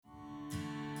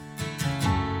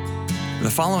The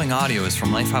following audio is from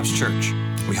Lifehouse Church.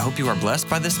 We hope you are blessed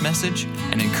by this message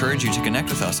and encourage you to connect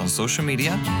with us on social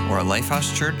media or at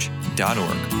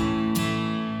lifehousechurch.org.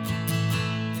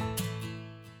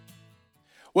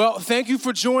 Well, thank you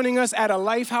for joining us at a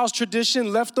Lifehouse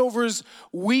Tradition Leftovers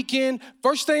weekend.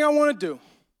 First thing I want to do,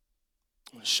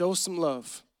 I want to show some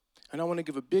love. And I want to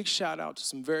give a big shout out to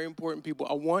some very important people.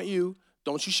 I want you,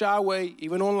 don't you shy away,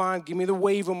 even online, give me the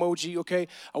wave emoji, okay?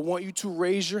 I want you to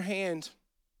raise your hand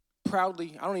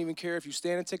proudly. I don't even care if you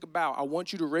stand and take a bow. I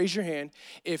want you to raise your hand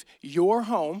if your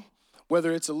home,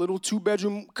 whether it's a little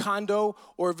 2-bedroom condo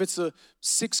or if it's a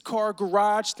 6-car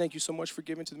garage, thank you so much for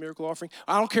giving to the miracle offering.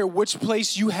 I don't care which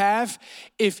place you have.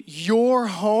 If your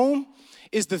home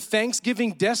is the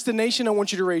Thanksgiving destination, I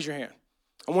want you to raise your hand.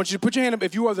 I want you to put your hand up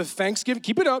if you are the Thanksgiving.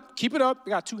 Keep it up. Keep it up.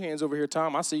 I got 2 hands over here,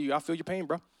 Tom. I see you. I feel your pain,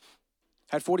 bro.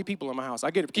 Had 40 people in my house.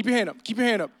 I get it. Keep your hand up. Keep your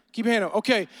hand up. Keep your hand up.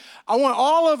 Okay. I want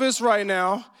all of us right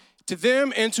now, to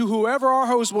them and to whoever our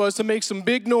host was, to make some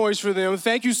big noise for them.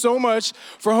 Thank you so much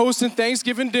for hosting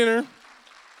Thanksgiving dinner.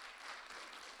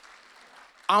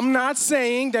 I'm not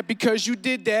saying that because you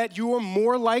did that, you are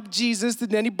more like Jesus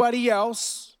than anybody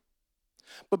else.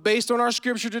 But based on our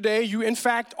scripture today, you in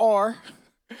fact are.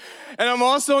 And I'm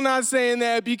also not saying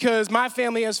that because my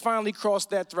family has finally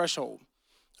crossed that threshold.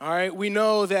 All right, we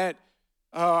know that,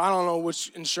 I don't know which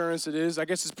insurance it is. I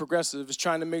guess it's Progressive. It's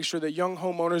trying to make sure that young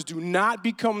homeowners do not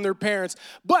become their parents.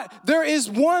 But there is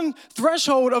one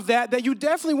threshold of that you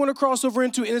definitely want to cross over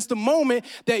into, and it's the moment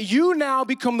that you now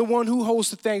become the one who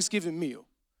hosts the Thanksgiving meal.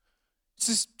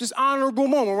 It's this honorable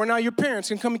moment where now your parents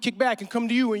can come and kick back and come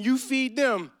to you and you feed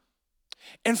them.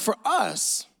 And for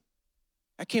us,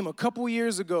 that came a couple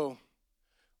years ago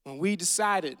when we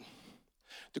decided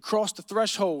to cross the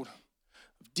threshold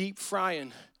of deep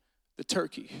frying the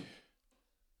turkey.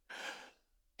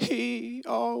 He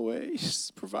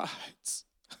always provides.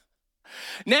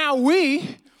 Now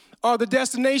we are the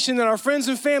destination that our friends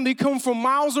and family come from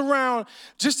miles around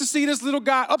just to see this little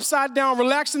guy upside down,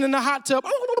 relaxing in the hot tub,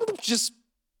 just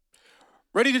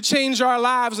ready to change our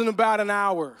lives in about an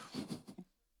hour.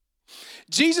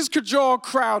 Jesus could draw a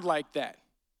crowd like that.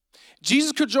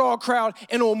 Jesus could draw a crowd,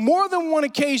 and on more than one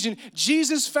occasion,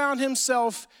 Jesus found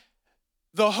himself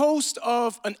the host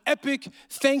of an epic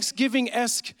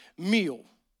Thanksgiving-esque meal.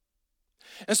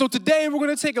 And so today we're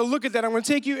going to take a look at that. I'm going to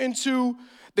take you into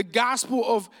the Gospel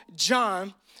of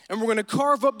John, and we're going to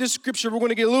carve up this scripture. We're going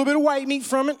to get a little bit of white meat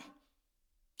from it,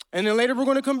 and then later we're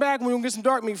going to come back and we're going to get some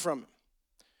dark meat from it.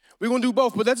 We're going to do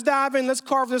both, but let's dive in. Let's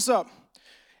carve this up.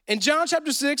 In John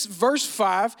chapter 6, verse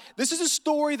 5, this is a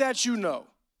story that you know.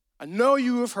 I know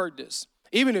you have heard this.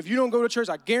 Even if you don't go to church,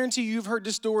 I guarantee you've heard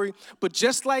this story. But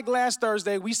just like last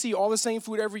Thursday, we see all the same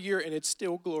food every year, and it's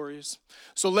still glorious.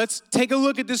 So let's take a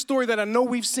look at this story that I know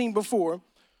we've seen before.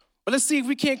 But let's see if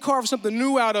we can't carve something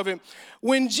new out of it.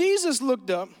 When Jesus looked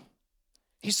up,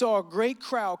 he saw a great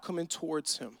crowd coming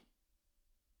towards him.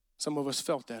 Some of us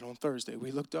felt that on Thursday.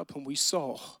 We looked up and we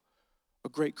saw a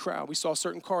great crowd. We saw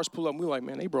certain cars pull up, and we were like,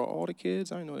 man, they brought all the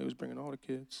kids. I didn't know they was bringing all the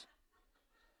kids.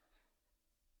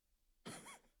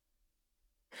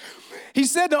 He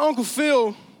said to Uncle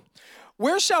Phil,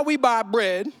 where shall we buy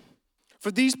bread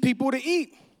for these people to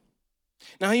eat?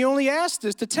 Now, he only asked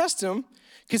this to test him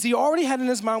because he already had in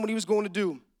his mind what he was going to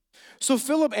do. So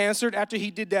Philip answered after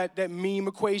he did that meme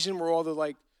equation where all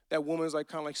the that woman's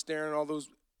kind of staring, all those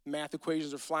math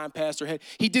equations are flying past her head.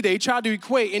 He did that. He tried to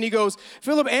equate, and he goes,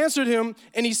 Philip answered him,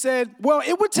 and he said, well,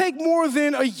 it would take more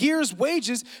than a year's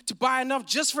wages to buy enough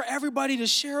just for everybody to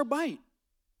share a bite.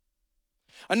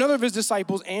 Another of his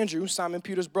disciples, Andrew, Simon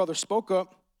Peter's brother, spoke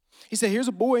up. He said, here's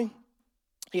a boy.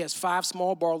 He has 5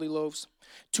 small barley loaves,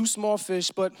 2 small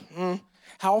fish, but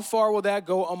how far will that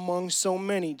go among so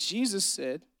many? Jesus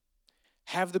said,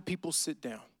 have the people sit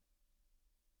down.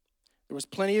 There was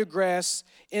plenty of grass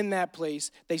in that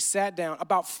place. They sat down.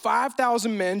 About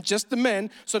 5,000 men, just the men.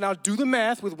 So now do the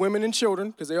math with women and children,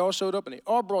 because they all showed up and they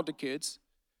all brought the kids.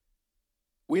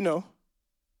 We know.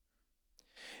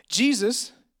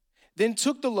 Jesus then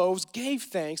took the loaves, gave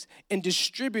thanks, and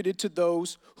distributed to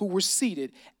those who were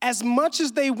seated. As much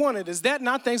as they wanted, is that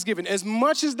not Thanksgiving? As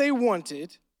much as they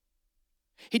wanted,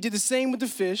 he did the same with the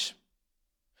fish.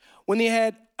 When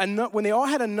they all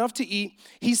had enough to eat,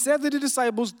 he said to the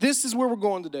disciples, this is where we're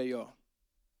going today, y'all.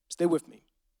 Stay with me.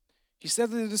 He said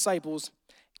to the disciples,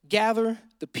 gather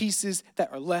the pieces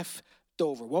that are left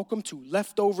over. Welcome to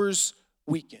Leftovers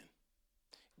Weekend.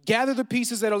 Gather the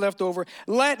pieces that are left over.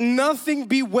 Let nothing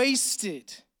be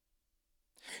wasted.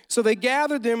 So they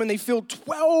gathered them and they filled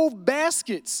 12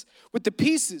 baskets with the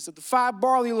pieces of the 5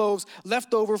 barley loaves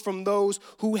left over from those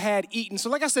who had eaten.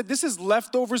 So like I said, this is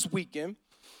Leftovers Weekend.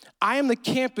 I am the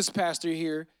campus pastor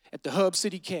here at the Hub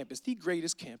City campus, the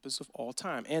greatest campus of all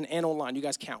time, and online. You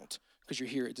guys count because you're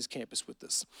here at this campus with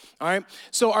us. All right?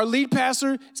 So our lead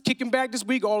pastor is kicking back this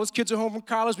week. All his kids are home from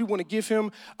college. We want to give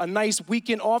him a nice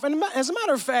weekend off. And as a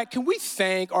matter of fact, can we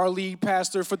thank our lead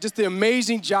pastor for just the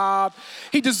amazing job?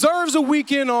 He deserves a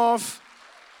weekend off.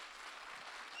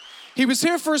 He was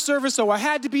here for a service, so I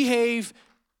had to behave.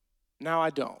 Now I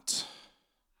don't.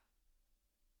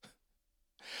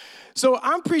 So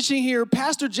I'm preaching here.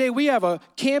 Pastor Jay, we have a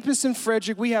campus in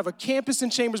Frederick. We have a campus in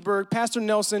Chambersburg. Pastor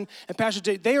Nelson and Pastor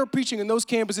Jay, they are preaching in those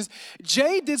campuses.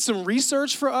 Jay did some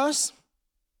research for us.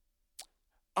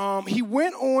 He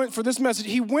went on, for this message,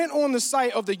 he went on the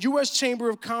site of the U.S. Chamber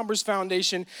of Commerce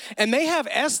Foundation, and they have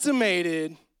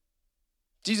estimated,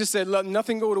 Jesus said, let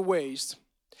nothing go to waste.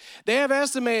 They have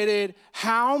estimated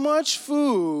how much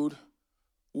food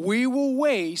we will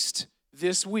waste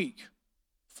this week.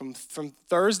 From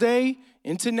Thursday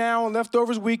into now and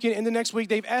leftovers weekend into next week,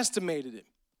 they've estimated it.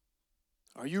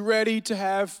 Are you ready to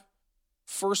have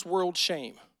first world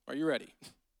shame? Are you ready?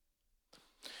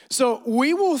 So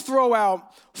we will throw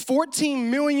out 14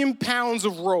 million pounds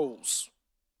of rolls.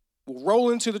 We'll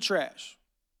roll into the trash.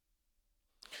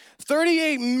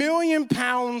 38 million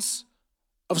pounds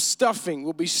of stuffing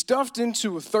will be stuffed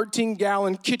into a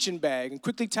 13-gallon kitchen bag and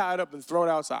quickly tied up and thrown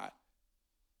outside.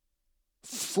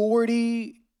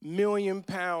 40 million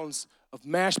pounds of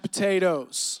mashed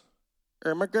potatoes.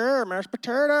 Oh my God, mashed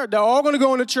potato. They're all going to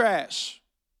go in the trash.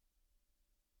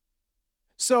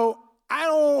 So I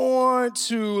don't want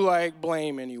to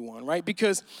blame anyone, right?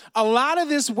 Because a lot of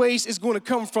this waste is going to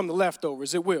come from the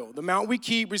leftovers. It will. The amount we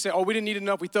keep, we say, oh, we didn't need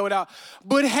enough, we throw it out.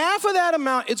 But half of that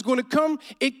amount,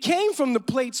 it came from the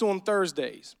plates on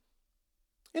Thursdays.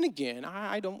 And again,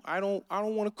 I don't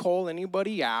want to call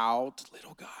anybody out,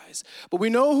 little guys. But we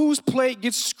know whose plate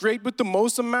gets scraped with the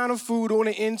most amount of food on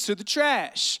it into the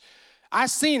trash. I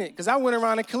seen it because I went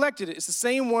around and collected it. It's the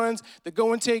same ones that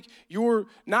go and take your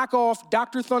knockoff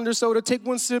Dr. Thunder soda, take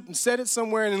one sip and set it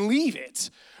somewhere and then leave it.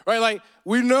 Right?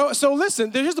 We know. So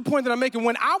listen, here's the point that I'm making.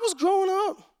 When I was growing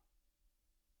up,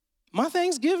 my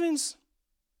Thanksgivings,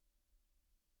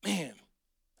 man,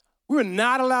 we were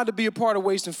not allowed to be a part of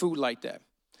wasting food like that.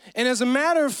 And as a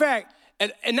matter of fact,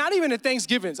 and not even at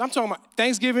Thanksgivings, I'm talking about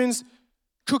Thanksgivings,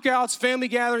 cookouts, family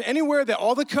gathering, anywhere that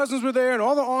all the cousins were there and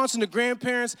all the aunts and the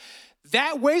grandparents,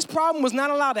 that waste problem was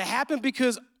not allowed to happen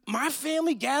because my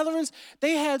family gatherings,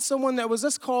 they had someone that was,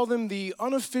 let's call them the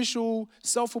unofficial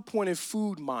self-appointed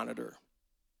food monitor.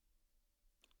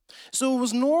 So it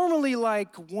was normally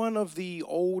like one of the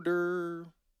older,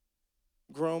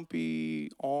 grumpy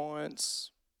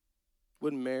aunts,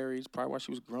 wasn't married, probably why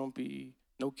she was grumpy.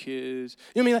 No kids.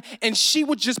 You know what I mean? And she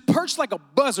would just perch like a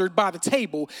buzzard by the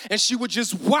table, and she would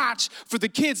just watch for the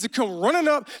kids to come running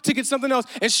up to get something else,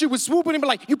 and she would swoop in and be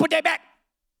like, you put that back.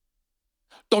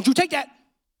 Don't you take that.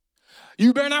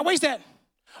 You better not waste that.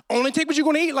 Only take what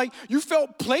you're going to eat. You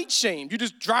felt plate shamed. You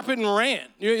just drop it and ran.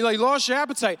 You lost your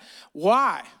appetite.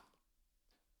 Why?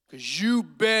 Because you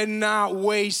better not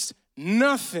waste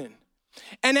nothing.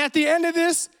 And at the end of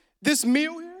this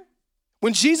meal here,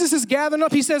 when Jesus is gathering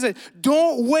up, he says that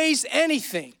don't waste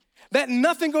anything. Let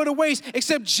nothing go to waste,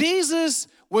 except Jesus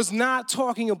was not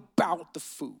talking about the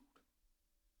food.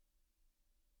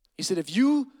 He said, if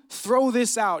you throw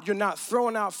this out, you're not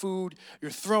throwing out food, you're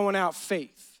throwing out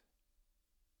faith.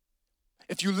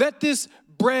 If you let this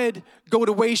bread go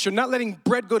to waste, you're not letting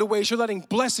bread go to waste, you're letting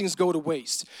blessings go to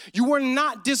waste. You are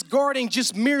not discarding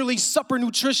just merely supper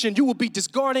nutrition, you will be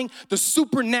discarding the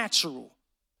supernatural.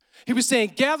 He was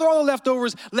saying, gather all the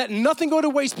leftovers, let nothing go to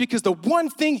waste, because the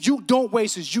one thing you don't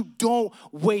waste is you don't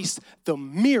waste the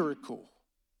miracle.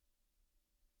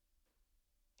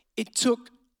 It took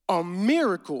a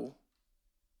miracle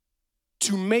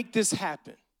to make this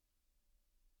happen.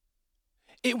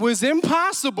 It was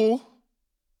impossible,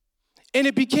 and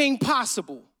it became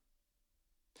possible.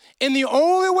 And the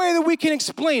only way that we can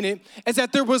explain it is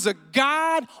that there was a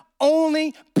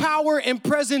God-only power and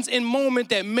presence and moment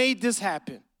that made this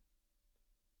happen.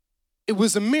 It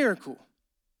was a miracle.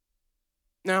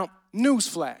 Now,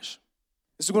 newsflash.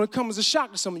 This is going to come as a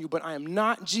shock to some of you, but I am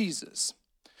not Jesus.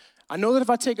 I know that if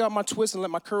I take out my twist and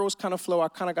let my curls kind of flow, I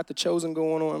kind of got the chosen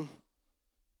going on.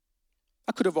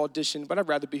 I could have auditioned, but I'd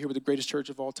rather be here with the greatest church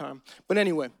of all time. But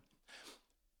anyway,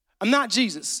 I'm not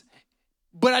Jesus.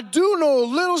 But I do know a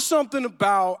little something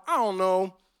about,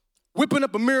 whipping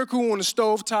up a miracle on the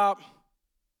stovetop.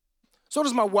 So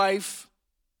does my wife,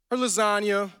 her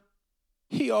lasagna.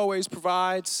 He always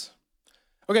provides.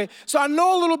 Okay, so I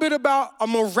know a little bit about a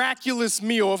miraculous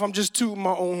meal if I'm just tooting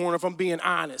my own horn, if I'm being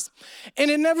honest.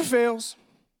 And it never fails.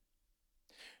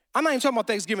 I'm not even talking about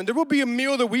Thanksgiving. There will be a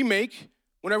meal that we make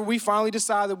whenever we finally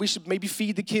decide that we should maybe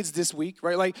feed the kids this week,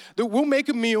 right? Like, we'll make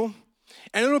a meal,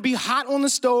 and it'll be hot on the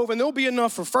stove, and there'll be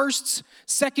enough for firsts,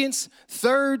 seconds,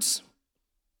 thirds,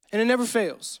 and it never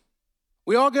fails.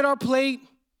 We all get our plate.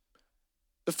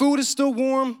 The food is still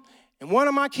warm, and one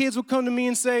of my kids will come to me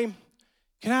and say,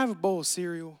 "Can I have a bowl of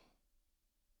cereal?"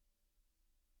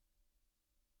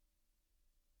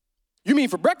 You mean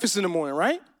for breakfast in the morning,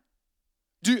 right?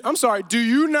 Do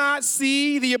you not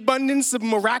see the abundance of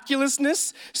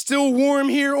miraculousness still warm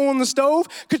here on the stove?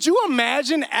 Could you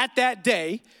imagine at that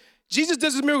day, Jesus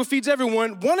does his miracle, feeds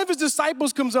everyone. One of his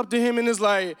disciples comes up to him and is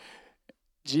like,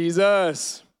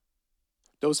 "Jesus,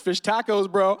 those fish tacos,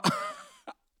 bro.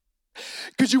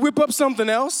 Could you whip up something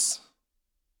else?"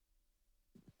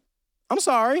 I'm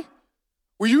sorry.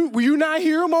 Were you not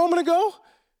here a moment ago?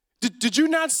 Did you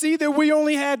not see that we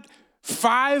only had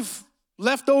 5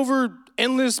 leftover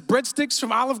endless breadsticks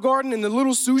from Olive Garden and the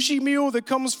little sushi meal that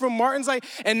comes from Martin's,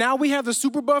 and now we have the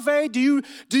super buffet? Do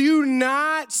you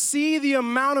not see the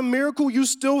amount of miracle you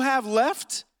still have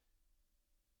left?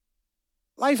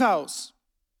 Lifehouse,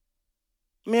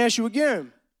 let me ask you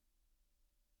again.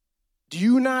 Do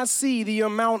you not see the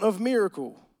amount of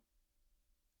miracle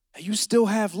that you still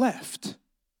have left?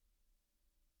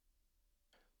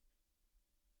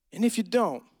 And if you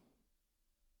don't,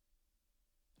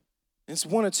 it's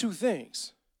one of two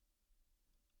things.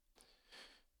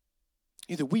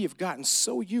 Either we have gotten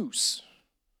so used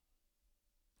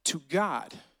to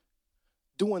God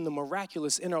doing the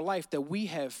miraculous in our life that we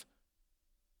have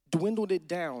dwindled it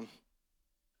down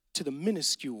to the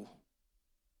minuscule.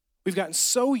 We've gotten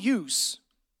so used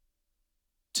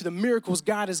to the miracles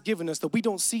God has given us that we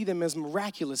don't see them as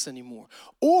miraculous anymore.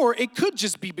 Or it could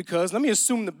just be because, let me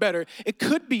assume the better, it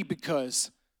could be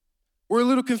because we're a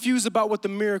little confused about what the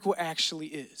miracle actually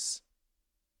is.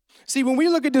 See, when we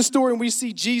look at this story and we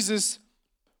see Jesus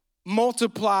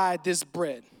multiply this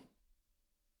bread,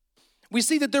 we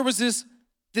see that there was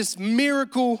this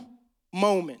miracle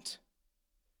moment.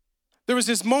 There was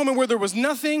this moment where there was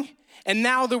nothing and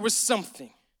now there was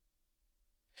something.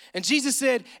 And Jesus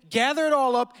said, "Gather it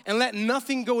all up and let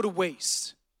nothing go to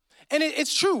waste." And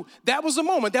it's true. That was a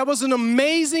moment. That was an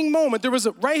amazing moment.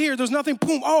 Right here, there's nothing,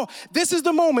 boom. Oh, this is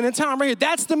the moment in time right here.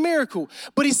 That's the miracle.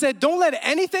 But he said, don't let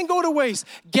anything go to waste.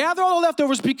 Gather all the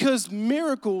leftovers because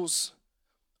miracles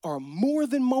are more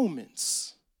than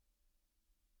moments.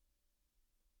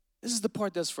 This is the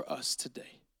part that's for us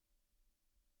today.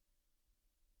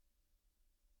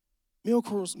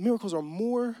 Miracles are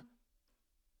more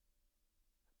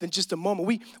than just a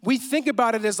moment. We think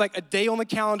about it as like a day on the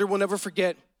calendar we'll never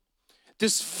forget.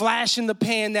 This flash in the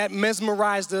pan that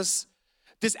mesmerized us.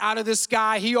 This out of the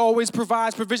sky, he always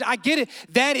provides provision. I get it.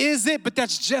 That is it, but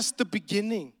that's just the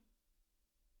beginning.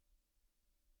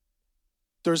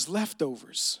 There's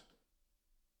leftovers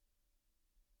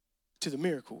to the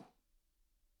miracle.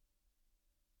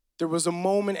 There was a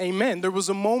moment, amen. There was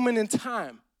a moment in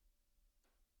time.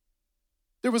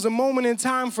 There was a moment in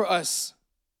time for us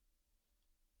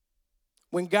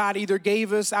when God either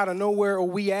gave us out of nowhere or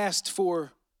we asked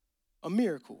for a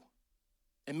miracle.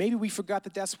 And maybe we forgot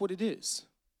that that's what it is.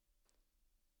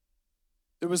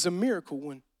 There was a miracle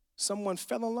when someone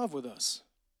fell in love with us.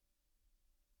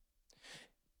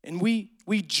 And we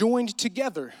joined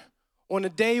together on a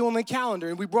day on the calendar,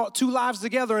 and we brought 2 lives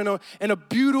together in a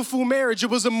beautiful marriage. It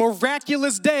was a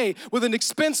miraculous day with an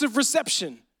expensive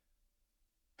reception.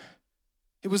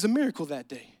 It was a miracle that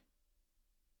day.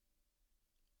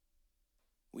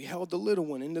 We held the little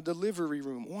one in the delivery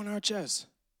room on our chest.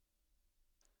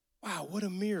 Wow, what a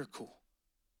miracle.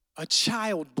 A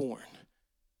child born.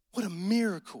 What a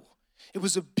miracle. It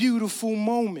was a beautiful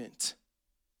moment.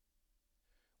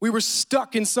 We were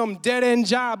stuck in some dead-end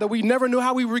job that we never knew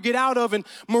how we would get out of, and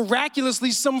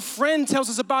miraculously some friend tells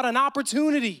us about an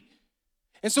opportunity.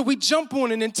 And so we jump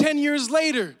on it, and 10 years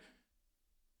later,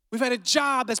 we've had a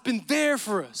job that's been there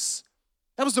for us.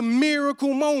 That was a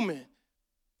miracle moment.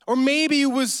 Or maybe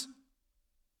it was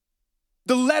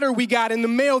the letter we got in the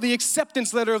mail, the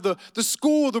acceptance letter of the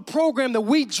school, the program that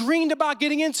we dreamed about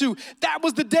getting into. That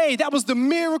was the day. That was the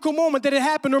miracle moment that it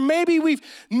happened. Or maybe we've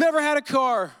never had a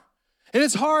car, and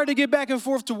it's hard to get back and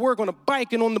forth to work on a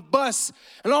bike and on the bus,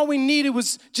 and all we needed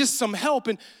was just some help.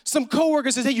 And some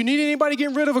coworker says, "Hey, you need anybody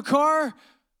getting rid of a car?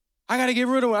 I got to get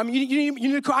rid of one. I mean, you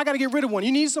need a car. I got to get rid of one.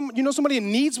 You know somebody that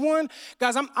needs one?"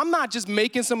 Guys, I'm not just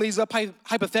making some of these up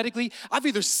hypothetically. I've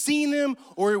either seen them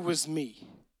or it was me.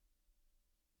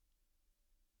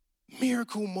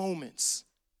 Miracle moments.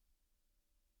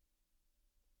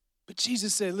 But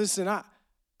Jesus said, listen,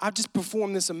 I've just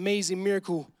performed this amazing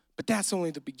miracle, but that's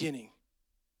only the beginning.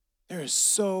 There is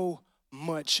so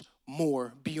much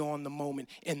more beyond the moment,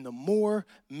 and the more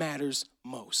matters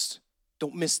most.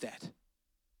 Don't miss that.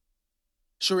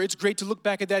 Sure, it's great to look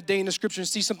back at that day in the scripture and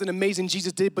see something amazing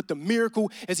Jesus did, but the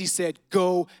miracle, as he said,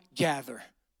 go gather.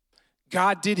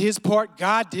 God did his part.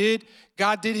 God did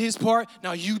his part.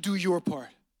 Now you do your part.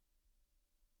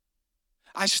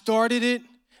 I started it,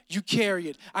 you carry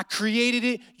it. I created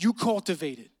it, you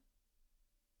cultivate it.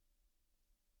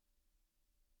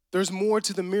 There's more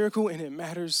to the miracle, and it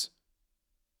matters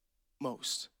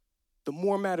most. The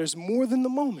more matters more than the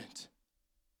moment.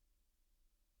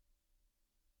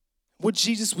 What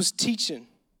Jesus was teaching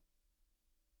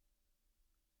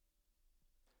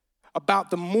about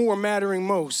the more mattering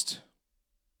most,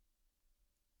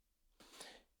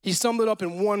 he summed it up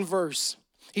in one verse.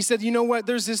 He said, you know what?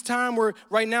 There's this time where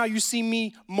right now you see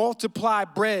me multiply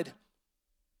bread.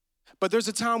 But there's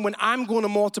a time when I'm going to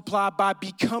multiply by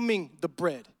becoming the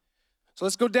bread. So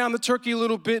let's go down the turkey a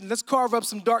little bit and let's carve up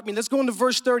some dark meat. Let's go into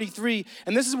verse 33.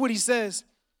 And this is what he says.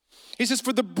 He says,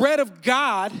 for the bread of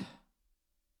God,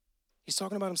 he's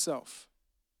talking about himself.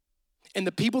 And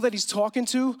the people that he's talking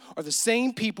to are the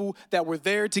same people that were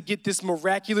there to get this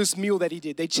miraculous meal that he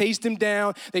did. They chased him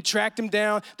down. They tracked him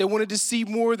down. They wanted to see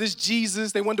more of this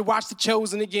Jesus. They wanted to watch The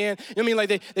Chosen again. You know what I mean?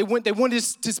 Like they wanted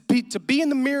to be in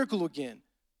the miracle again.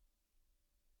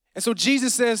 And so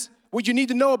Jesus says, what you need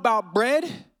to know about bread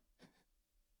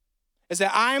is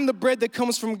that I am the bread that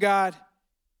comes from God.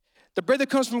 The bread that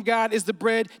comes from God is the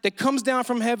bread that comes down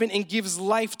from heaven and gives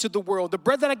life to the world. The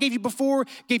bread that I gave you before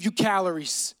gave you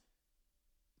calories.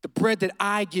 The bread that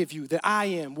I give you, that I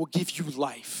am, will give you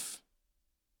life.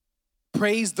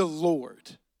 Praise the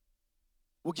Lord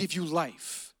will give you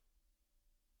life.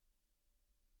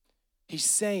 He's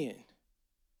saying,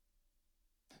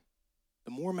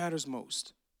 the more matters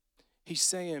most. He's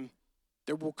saying,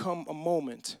 there will come a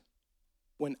moment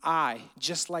when I,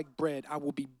 just like bread, I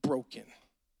will be broken.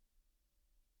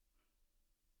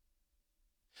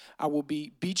 I will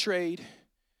be betrayed,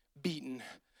 beaten,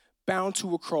 bound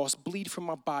to a cross, bleed from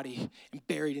my body, and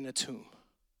buried in a tomb.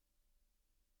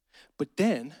 But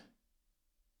then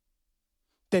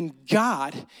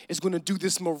God is going to do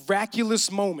this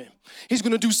miraculous moment. He's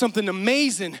going to do something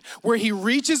amazing where he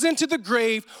reaches into the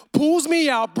grave, pulls me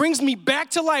out, brings me back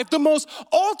to life. The most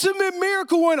ultimate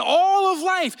miracle in all of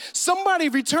life. Somebody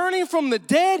returning from the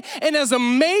dead. And as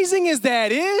amazing as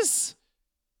that is,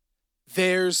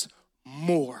 there's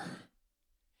more.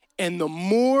 And the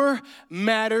more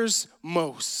matters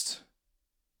most.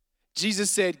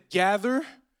 Jesus said, gather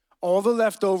all the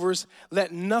leftovers,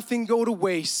 let nothing go to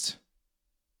waste.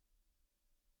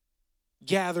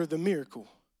 Gather the miracle.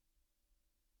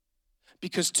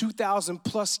 Because 2,000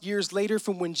 plus years later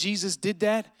from when Jesus did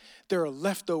that, there are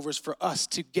leftovers for us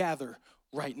to gather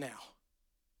right now.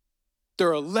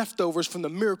 There are leftovers from the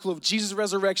miracle of Jesus'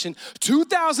 resurrection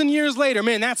 2,000 years later.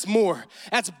 Man, that's more.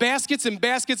 That's baskets and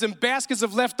baskets and baskets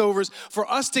of leftovers for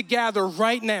us to gather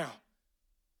right now.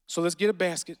 So let's get a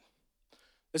basket.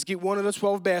 Let's get one of the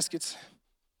 12 baskets,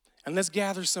 and let's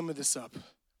gather some of this up.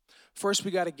 First, we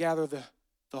got to gather the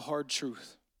hard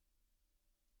truth.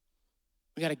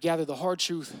 We got to gather the hard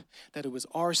truth that it was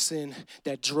our sin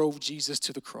that drove Jesus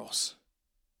to the cross.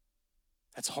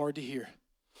 That's hard to hear.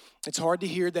 It's hard to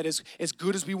hear that as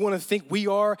good as we want to think we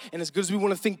are and as good as we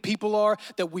want to think people are,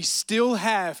 that we still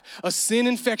have a sin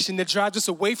infection that drives us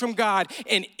away from God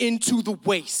and into the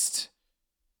waste.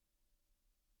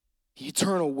 The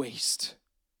eternal waste.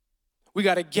 We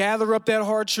got to gather up that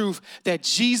hard truth that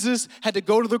Jesus had to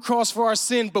go to the cross for our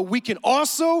sin, but we can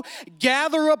also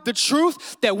gather up the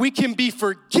truth that we can be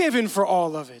forgiven for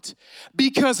all of it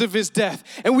because of his death.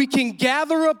 And we can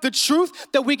gather up the truth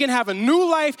that we can have a new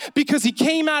life because he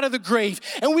came out of the grave.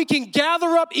 And we can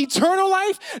gather up eternal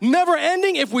life, never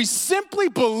ending, if we simply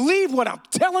believe what I'm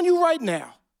telling you right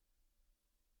now.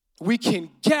 We can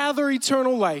gather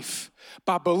eternal life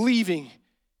by believing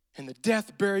in the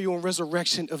death, burial, and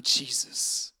resurrection of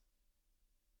Jesus.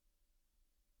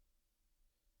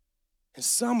 And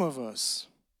some of us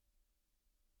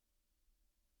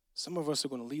are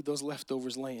going to leave those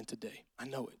leftovers laying today. I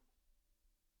know it.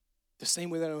 The same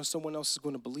way that someone else is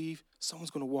going to believe,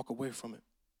 someone's going to walk away from it.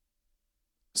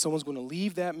 Someone's going to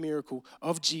leave that miracle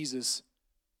of Jesus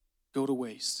go to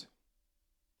waste.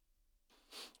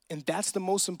 And that's the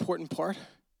most important part,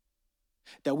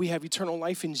 that we have eternal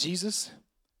life in Jesus.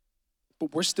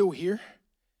 But we're still here,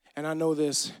 and I know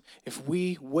this, if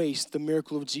we waste the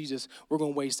miracle of Jesus, we're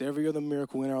going to waste every other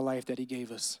miracle in our life that he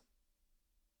gave us.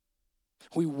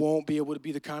 We won't be able to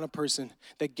be the kind of person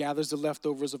that gathers the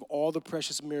leftovers of all the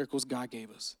precious miracles God gave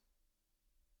us.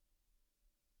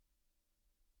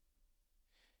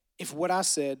 If what I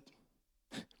said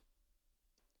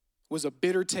was a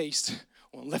bitter taste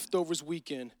on leftovers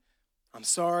weekend, I'm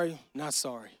sorry, not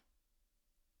sorry.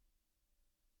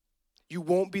 You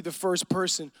won't be the first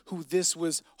person who this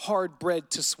was hard bread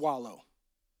to swallow.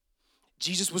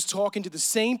 Jesus was talking to the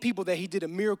same people that he did a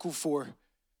miracle for.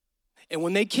 And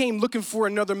when they came looking for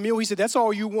another meal, he said, that's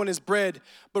all you want is bread,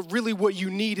 but really what you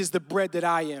need is the bread that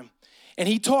I am. And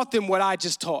he taught them what I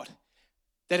just taught,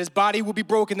 that his body would be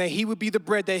broken, that he would be the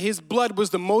bread, that his blood was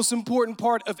the most important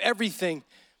part of everything.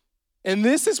 And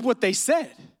this is what they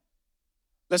said.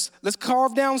 Let's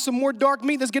carve down some more dark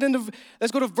meat. Let's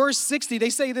go to verse 60. They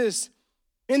say this,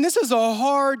 and this is a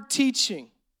hard teaching.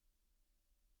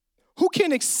 Who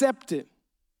can accept it?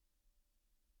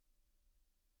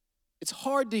 It's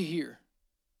hard to hear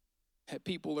that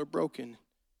people are broken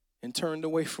and turned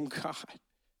away from God.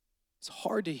 It's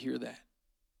hard to hear that.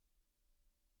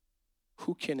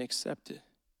 Who can accept it?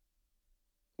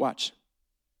 Watch.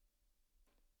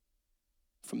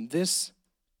 From this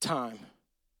time,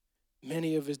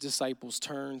 many of his disciples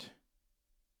turned.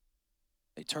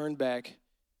 They turned back,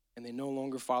 and they no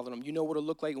longer followed him. You know what it'll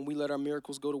look like when we let our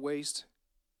miracles go to waste?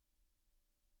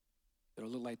 It'll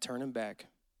look like turning back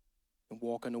and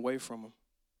walking away from him.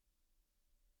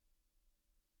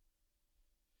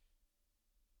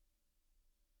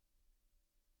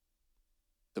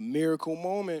 The miracle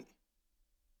moment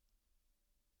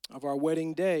of our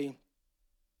wedding day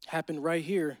happened right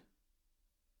here.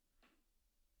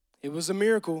 It was a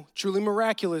miracle, truly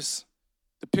miraculous.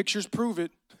 The pictures prove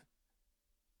it.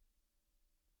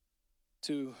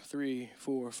 2, 3,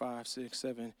 4, 5, 6,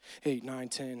 7, 8, 9,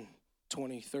 10,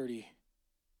 20, 30.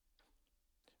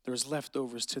 There's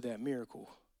leftovers to that miracle.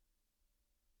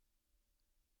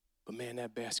 But man,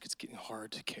 that basket's getting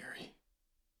hard to carry.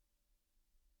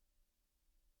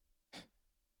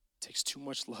 It takes too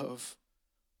much love,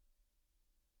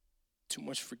 too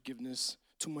much forgiveness,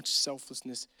 too much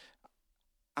selflessness.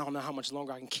 I don't know how much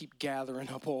longer I can keep gathering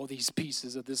up all these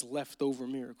pieces of this leftover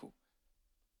miracle.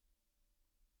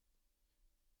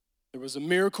 There was a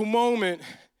miracle moment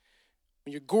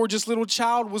when your gorgeous little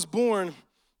child was born.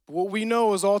 But what we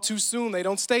know is all too soon, they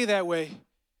don't stay that way.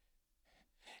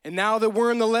 And now that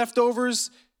we're in the leftovers,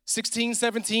 16,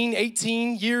 17,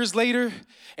 18 years later,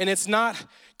 and it's not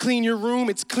clean your room,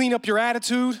 it's clean up your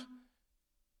attitude.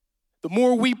 The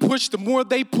more we push, the more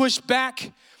they push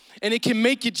back, and it can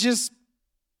make you just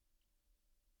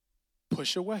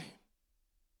push away.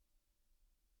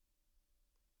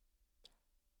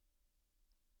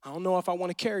 I don't know if I want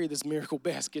to carry this miracle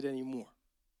basket anymore.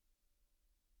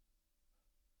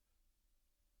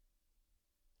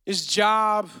 This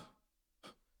job,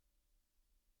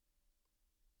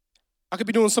 I could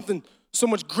be doing something so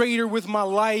much greater with my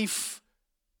life,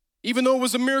 even though it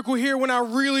was a miracle here when I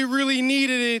really, really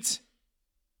needed it.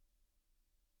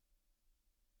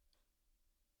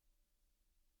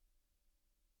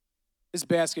 This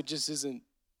basket just isn't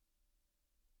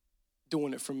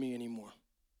doing it for me anymore.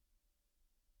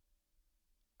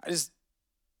 It's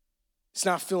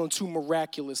not feeling too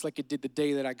miraculous like it did the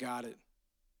day that I got it.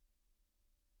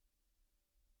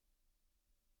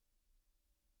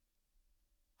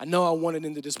 I know I wanted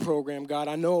into this program, God.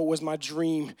 I know it was my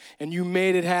dream, and you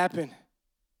made it happen.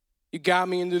 You got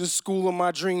me into the school of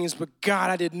my dreams, but God,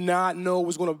 I did not know it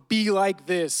was going to be like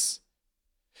this.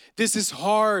 This is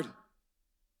hard.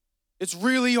 It's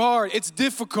really hard. It's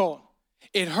difficult.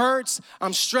 It hurts.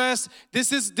 I'm stressed. This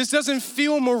doesn't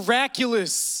feel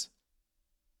miraculous.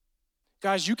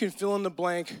 Guys, you can fill in the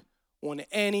blank on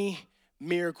any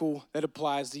miracle that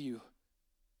applies to you.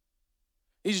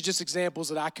 These are just examples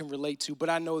that I can relate to, but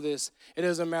I know this. It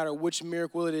doesn't matter which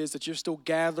miracle it is that you're still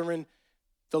gathering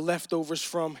the leftovers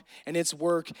from, and it's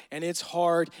work, and it's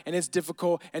hard, and it's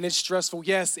difficult, and it's stressful.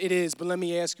 Yes, it is, but let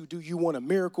me ask you, do you want a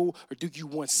miracle or do you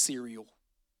want cereal?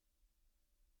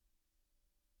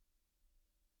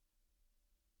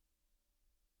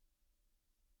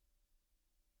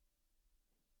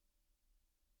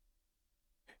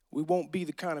 We won't be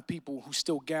the kind of people who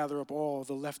still gather up all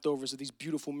the leftovers of these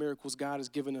beautiful miracles God has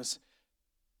given us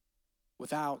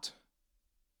without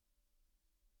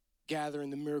gathering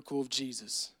the miracle of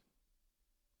Jesus.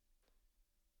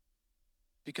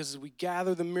 Because as we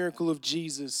gather the miracle of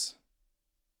Jesus,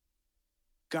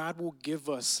 God will give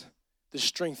us the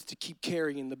strength to keep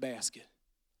carrying the basket.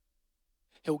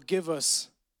 He'll give us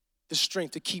the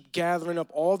strength to keep gathering up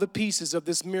all the pieces of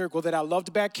this miracle that I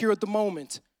loved back here at the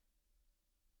moment.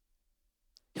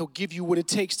 He'll give you what it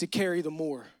takes to carry the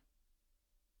more.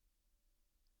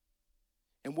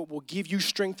 And what will give you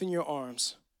strength in your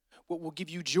arms, what will give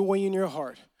you joy in your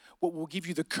heart, what will give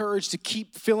you the courage to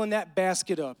keep filling that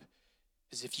basket up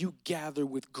is if you gather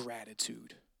with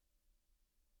gratitude.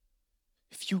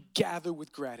 If you gather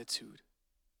with gratitude.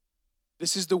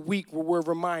 This is the week where we're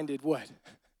reminded what?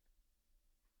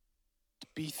 To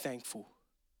be thankful.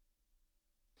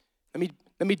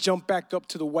 Let me jump back up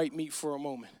to the white meat for a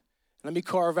moment. Let me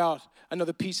carve out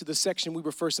another piece of the section we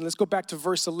were first in. Let's go back to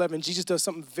verse 11. Jesus does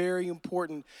something very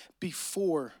important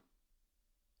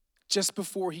just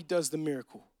before he does the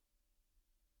miracle.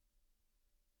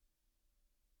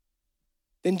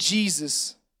 Then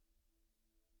Jesus,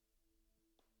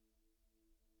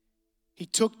 he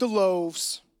took the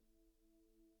loaves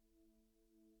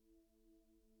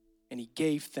and he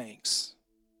gave thanks.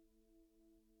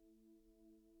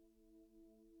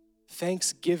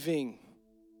 Thanksgiving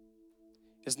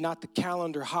is not the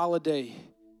calendar holiday.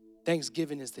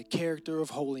 Thanksgiving is the character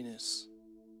of holiness.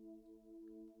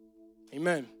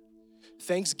 Amen.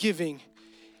 Thanksgiving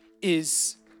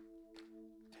is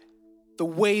the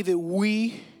way that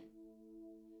we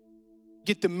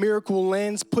get the miracle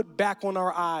lens put back on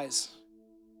our eyes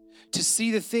to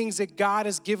see the things that God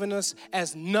has given us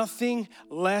as nothing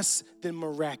less than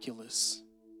miraculous.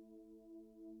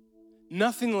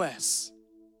 Nothing less.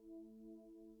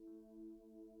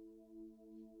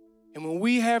 And when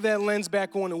we have that lens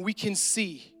back on and we can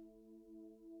see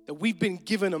that we've been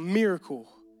given a miracle,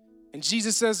 and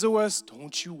Jesus says to us,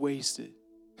 don't you waste it,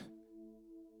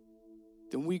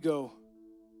 then we go,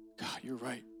 God, you're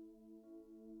right.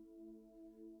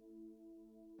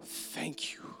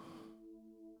 Thank you.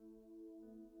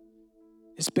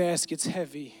 This basket's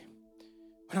heavy,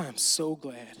 but I am so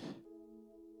glad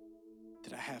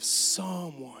that I have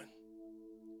someone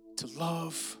to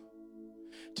love,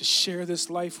 to share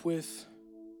this life with,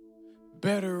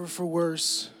 better or for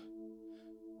worse.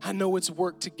 I know it's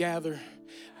work to gather.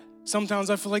 Sometimes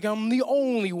I feel like I'm the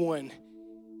only one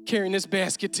carrying this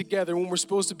basket together when we're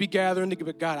supposed to be gathering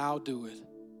together. But God, I'll do it.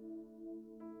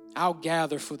 I'll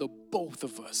gather for the both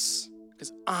of us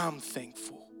because I'm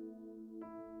thankful.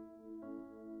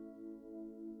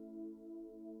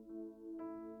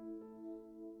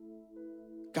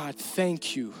 God,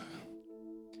 thank you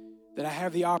that I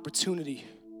have the opportunity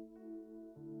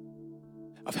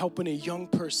of helping a young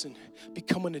person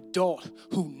become an adult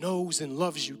who knows and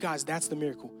loves you. Guys, that's the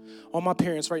miracle. All my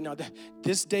parents right now,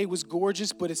 this day was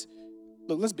gorgeous, but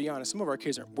look, let's be honest. Some of our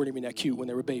kids weren't even that cute when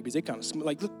they were babies. They kind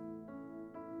of, look,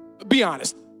 be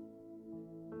honest.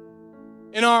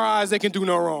 In our eyes, they can do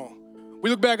no wrong. We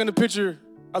look back on the picture.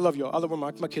 I love y'all. I love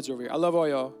my kids are over here. I love all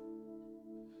y'all.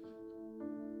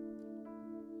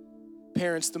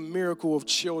 Parents, the miracle of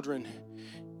children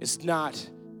is not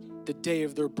the day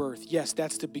of their birth. Yes,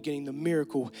 that's the beginning. The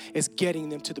miracle is getting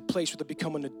them to the place where they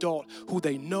become an adult who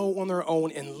they know on their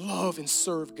own and love and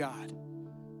serve God.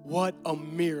 What a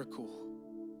miracle.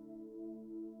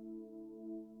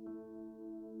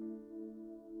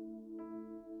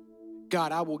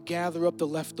 God, I will gather up the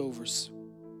leftovers.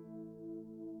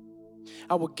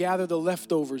 I will gather the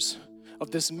leftovers of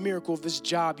this miracle, of this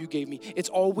job you gave me. It's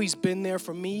always been there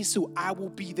for me, so I will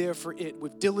be there for it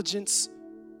with diligence,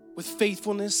 with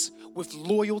faithfulness, with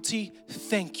loyalty.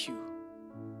 Thank you.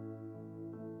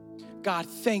 God,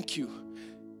 thank you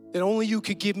that only you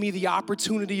could give me the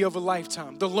opportunity of a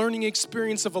lifetime, the learning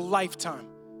experience of a lifetime.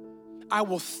 I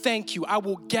will thank you. I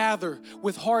will gather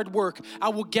with hard work. I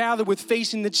will gather with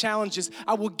facing the challenges.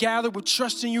 I will gather with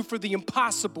trusting you for the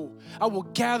impossible. I will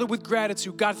gather with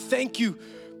gratitude. God, thank you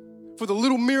for the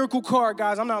little miracle car.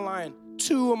 Guys, I'm not lying.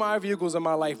 2 of my vehicles in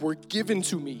my life were given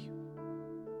to me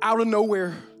out of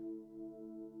nowhere.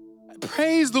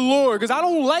 Praise the Lord, because I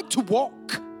don't like to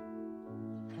walk.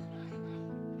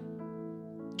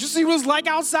 Did you see what it's like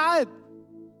outside?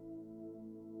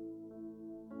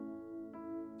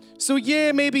 So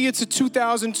yeah, maybe it's a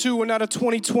 2002 and not a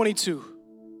 2022.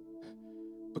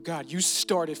 But God, you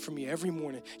started for me every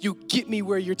morning. You get me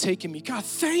where you're taking me. God,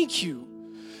 thank you.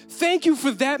 Thank you for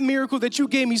that miracle that you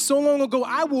gave me so long ago.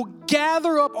 I will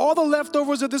gather up all the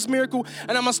leftovers of this miracle,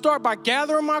 and I'm going to start by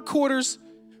gathering my quarters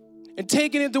and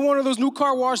taking it to one of those new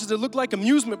car washes that look like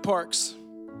amusement parks.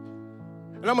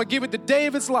 And I'm going to give it the day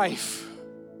of its life.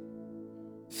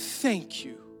 Thank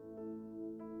you.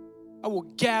 I will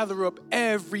gather up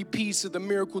every piece of the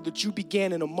miracle that you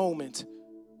began in a moment.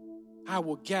 I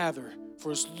will gather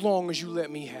for as long as you let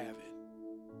me have it.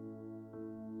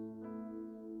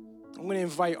 I'm going to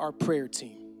invite our prayer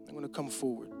team. I'm going to come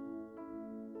forward.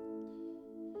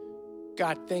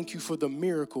 God, thank you for the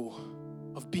miracle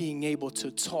of being able to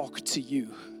talk to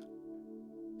you.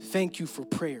 Thank you for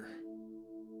prayer.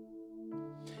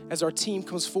 As our team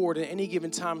comes forward at any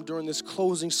given time during this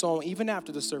closing song, even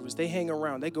after the service, they hang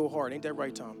around, they go hard. Ain't that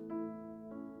right, Tom?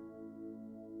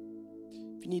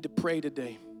 If you need to pray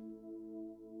today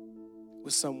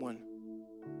with someone,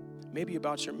 maybe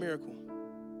about your miracle.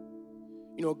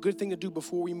 You know, a good thing to do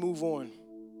before we move on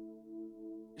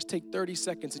is take 30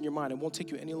 seconds in your mind. It won't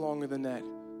take you any longer than that.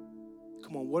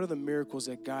 Come on, what are the miracles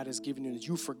that God has given you that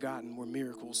you've forgotten were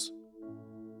miracles?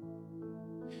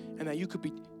 And that you could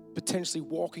be potentially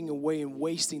walking away and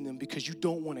wasting them because you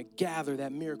don't want to gather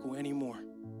that miracle anymore.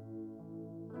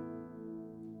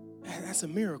 That's a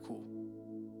miracle.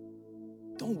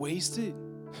 Don't waste it.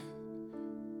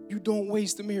 You don't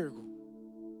waste the miracle.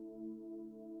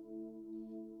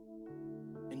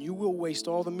 And you will waste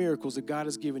all the miracles that God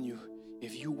has given you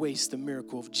if you waste the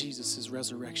miracle of Jesus'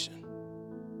 resurrection.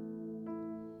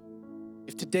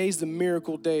 If today's the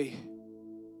miracle day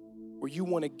where you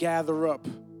want to gather up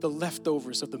the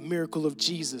leftovers of the miracle of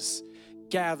Jesus,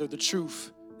 gather the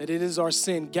truth that it is our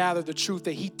sin, gather the truth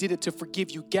that he did it to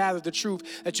forgive you, gather the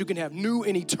truth that you can have new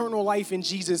and eternal life in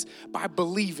Jesus by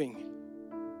believing.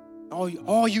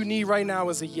 All you need right now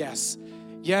is a yes.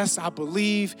 Yes, I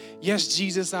believe. Yes,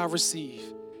 Jesus, I receive.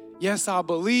 Yes, I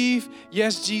believe.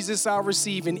 Yes, Jesus, I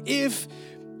receive. And if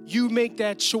you make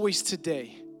that choice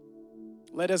today,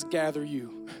 let us gather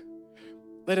you.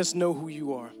 Let us know who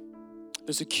you are.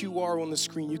 There's a QR on the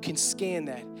screen. You can scan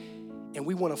that. And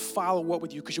we want to follow up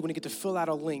with you because you're going to get to fill out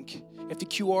a link. If the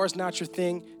QR is not your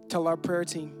thing, tell our prayer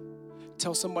team.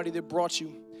 Tell somebody that brought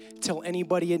you. Tell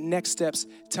anybody at Next Steps.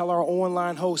 Tell our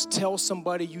online host. Tell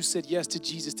somebody you said yes to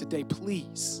Jesus today,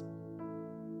 please.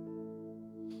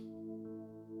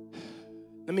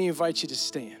 Let me invite you to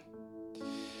stand.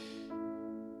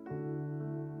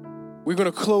 We're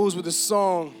going to close with a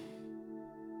song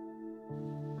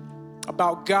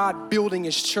about God building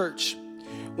his church.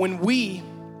 When we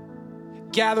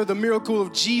gather the miracle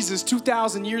of Jesus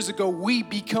 2,000 years ago, we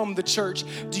become the church.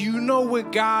 Do you know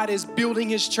what God is building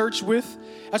his church with?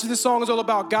 That's what this song is all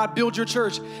about. God, build your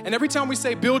church. And every time we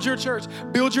say build your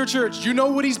church, you know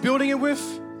what he's building it with?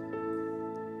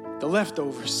 The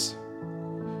leftovers.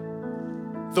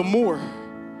 The more.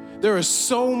 There is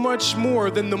so much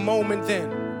more than the moment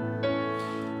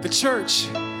then. The church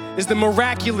is the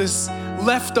miraculous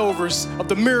leftovers of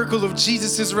the miracle of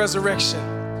Jesus' resurrection.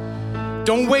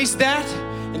 Don't waste that,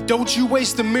 and don't you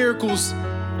waste the miracles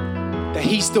that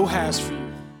he still has for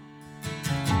you.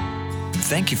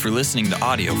 Thank you for listening to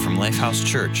audio from Lifehouse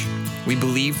Church. We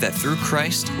believe that through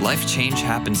Christ, life change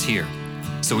happens here.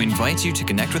 So we invite you to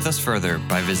connect with us further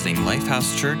by visiting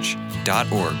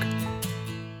lifehousechurch.org.